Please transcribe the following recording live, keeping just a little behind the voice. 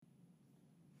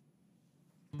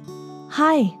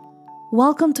Hi,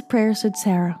 welcome to Prayers with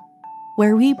Sarah,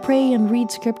 where we pray and read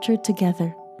scripture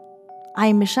together. I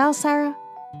am Michelle Sarah,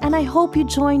 and I hope you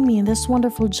join me in this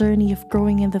wonderful journey of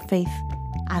growing in the faith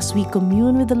as we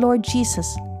commune with the Lord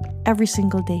Jesus every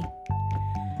single day.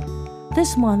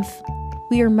 This month,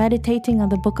 we are meditating on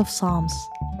the book of Psalms,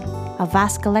 a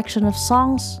vast collection of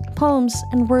songs, poems,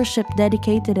 and worship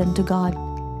dedicated unto God.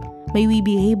 May we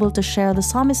be able to share the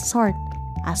psalmist's heart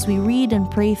as we read and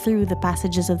pray through the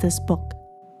passages of this book.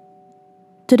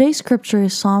 Today's scripture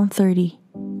is Psalm 30.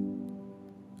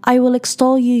 I will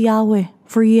extol you, Yahweh,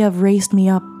 for you have raised me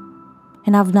up,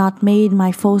 and have not made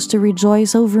my foes to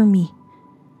rejoice over me.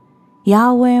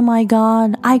 Yahweh, my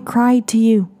God, I cried to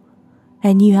you,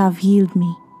 and you have healed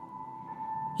me.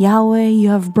 Yahweh, you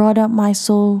have brought up my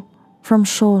soul from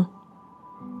Sheol.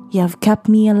 You have kept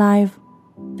me alive,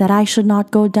 that I should not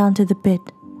go down to the pit.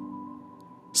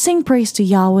 Sing praise to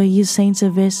Yahweh, you saints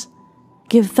of His.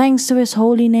 Give thanks to His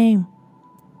holy name.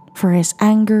 For His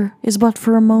anger is but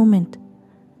for a moment.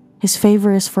 His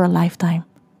favor is for a lifetime.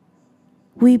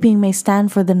 Weeping may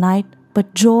stand for the night,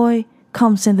 but joy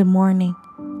comes in the morning.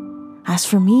 As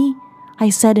for me, I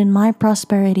said in my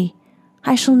prosperity,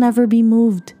 I shall never be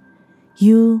moved.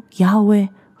 You, Yahweh,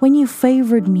 when you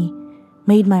favored me,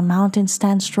 made my mountain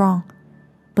stand strong.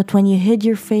 But when you hid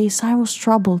your face, I was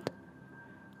troubled.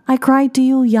 I cried to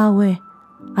you, Yahweh.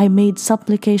 I made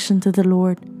supplication to the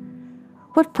Lord.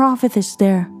 What profit is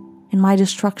there in my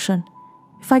destruction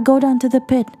if I go down to the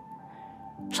pit?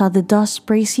 Shall the dust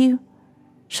praise you?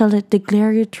 Shall it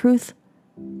declare your truth?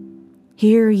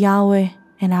 Hear, Yahweh,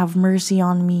 and have mercy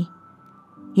on me.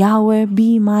 Yahweh,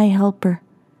 be my helper.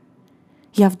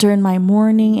 You have turned my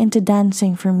mourning into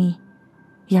dancing for me.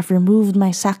 You have removed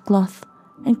my sackcloth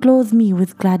and clothed me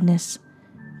with gladness,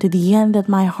 to the end that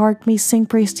my heart may sing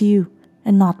praise to you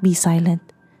and not be silent.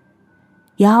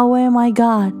 Yahweh, my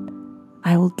God,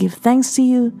 I will give thanks to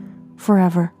you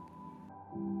forever.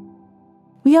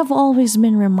 We have always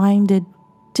been reminded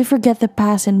to forget the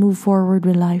past and move forward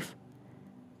with life.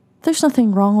 There's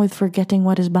nothing wrong with forgetting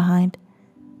what is behind,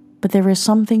 but there is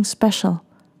something special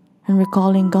in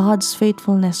recalling God's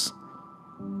faithfulness,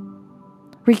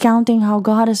 recounting how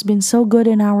God has been so good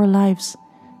in our lives,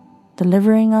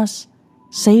 delivering us,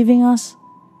 saving us,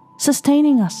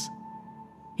 sustaining us.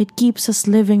 It keeps us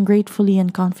living gratefully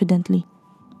and confidently,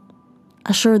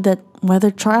 assured that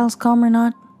whether trials come or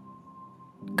not,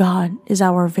 God is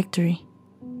our victory.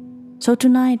 So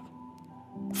tonight,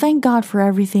 thank God for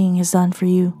everything He's done for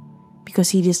you,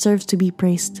 because He deserves to be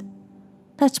praised.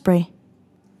 Let's pray.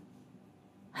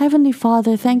 Heavenly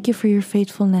Father, thank you for your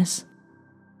faithfulness.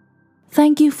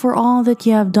 Thank you for all that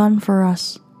you have done for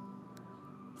us.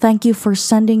 Thank you for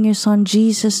sending your Son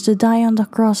Jesus to die on the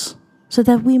cross so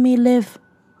that we may live.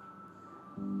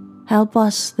 Help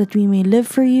us that we may live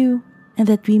for you and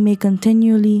that we may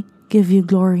continually give you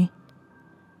glory.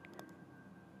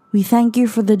 We thank you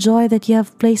for the joy that you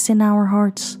have placed in our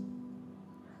hearts,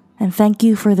 and thank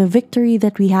you for the victory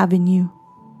that we have in you.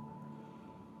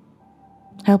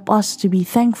 Help us to be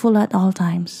thankful at all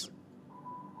times.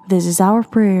 This is our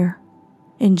prayer.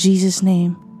 In Jesus'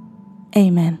 name,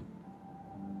 amen.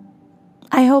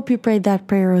 I hope you prayed that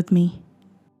prayer with me.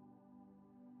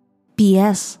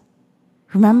 P.S.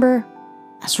 Remember,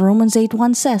 as Romans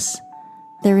 8:1 says,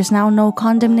 there is now no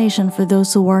condemnation for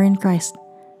those who are in Christ.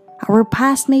 Our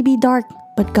past may be dark,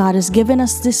 but God has given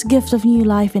us this gift of new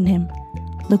life in Him.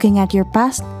 Looking at your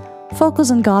past,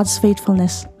 focus on God's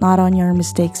faithfulness, not on your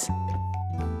mistakes.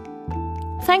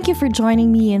 Thank you for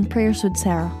joining me in Prayers with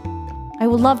Sarah. I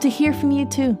would love to hear from you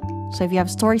too. So if you have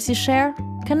stories to share,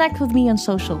 connect with me on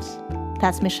socials.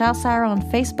 That's Michelle Sarah on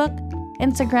Facebook,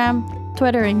 Instagram,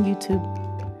 Twitter, and YouTube.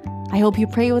 I hope you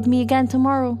pray with me again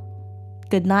tomorrow.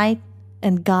 Good night,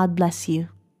 and God bless you.